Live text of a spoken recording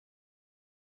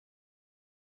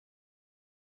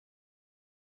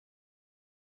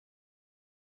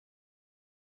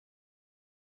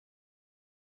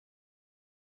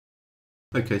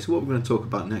Okay, so what we're going to talk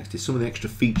about next is some of the extra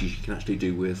features you can actually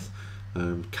do with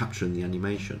capturing the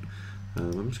animation.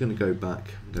 I'm just going to go back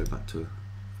to a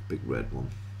big red one.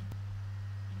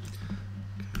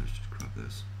 Okay, let's just grab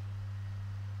this.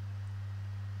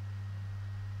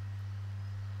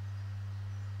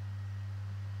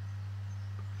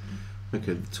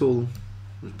 Okay, the tool,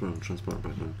 let's put on transparent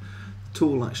background. The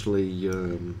tool actually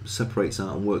separates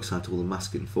out and works out all the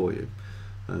masking for you.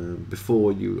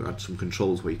 Before you had some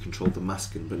controls where you controlled the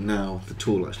masking, but now the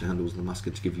tool actually handles the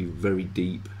masking to give you very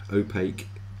deep, opaque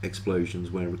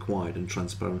explosions where required and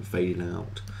transparent fading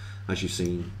out, as you've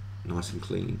seen, nice and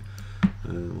clean,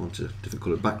 onto different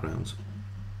coloured backgrounds.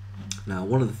 Now,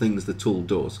 one of the things the tool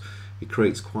does, it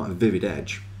creates quite a vivid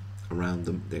edge around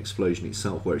the explosion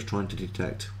itself, where it's trying to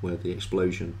detect where the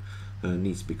explosion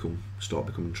needs to start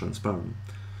becoming transparent.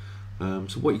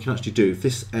 So what you can actually do, if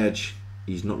this edge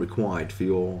is not required for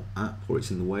your app, or it's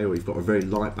in the way, or you've got a very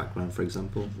light background, for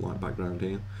example, light background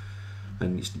here,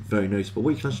 and it's very noticeable,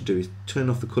 what you can actually do is turn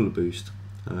off the colour boost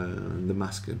and the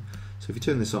masking. So if you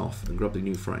turn this off and grab the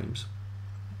new frames,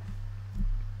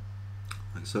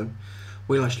 like so,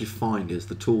 what you'll actually find is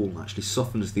the tool actually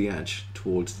softens the edge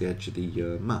towards the edge of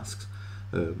the masks,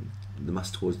 the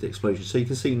mask towards the explosion. So you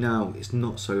can see now it's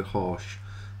not so harsh,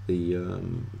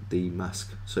 the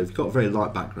mask. So if you've got very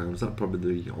light backgrounds, that's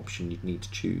probably the option you'd need to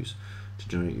choose to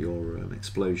generate your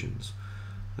explosions.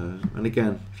 And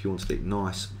again, if you wanted it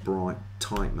nice, bright,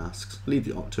 tight masks, leave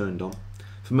it turned on.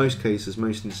 For most cases,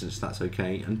 most instances, that's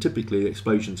okay, and typically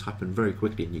explosions happen very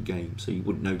quickly in your game, so you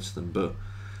wouldn't notice them, but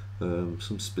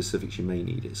some specifics you may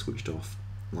need it switched off,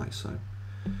 like so.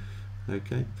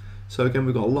 Okay, so again,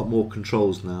 we've got a lot more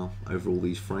controls now over all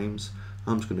these frames.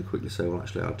 I'm just going to quickly say, well,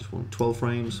 actually, I just want 12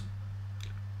 frames,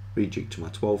 rejig to my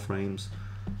 12 frames.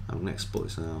 I'm going to export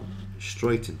this out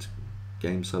straight into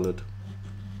Game Salad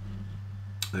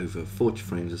over 40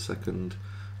 frames a second.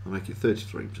 I'll make it 30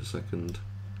 frames a second.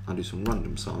 I'll do some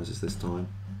random sizes this time.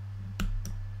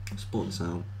 Export this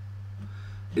out.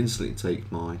 Instantly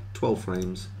take my 12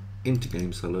 frames into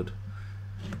Game Salad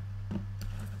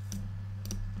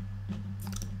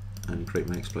and create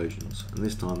my explosions. And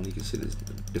this time you can see there's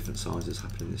different sizes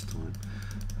happening this time.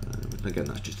 And again,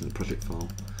 that's just in the project file.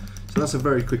 So that's a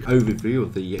very quick overview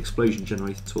of the explosion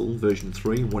generator tool version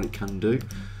 3 and what it can do.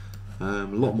 A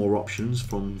lot more options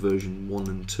from version 1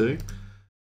 and 2.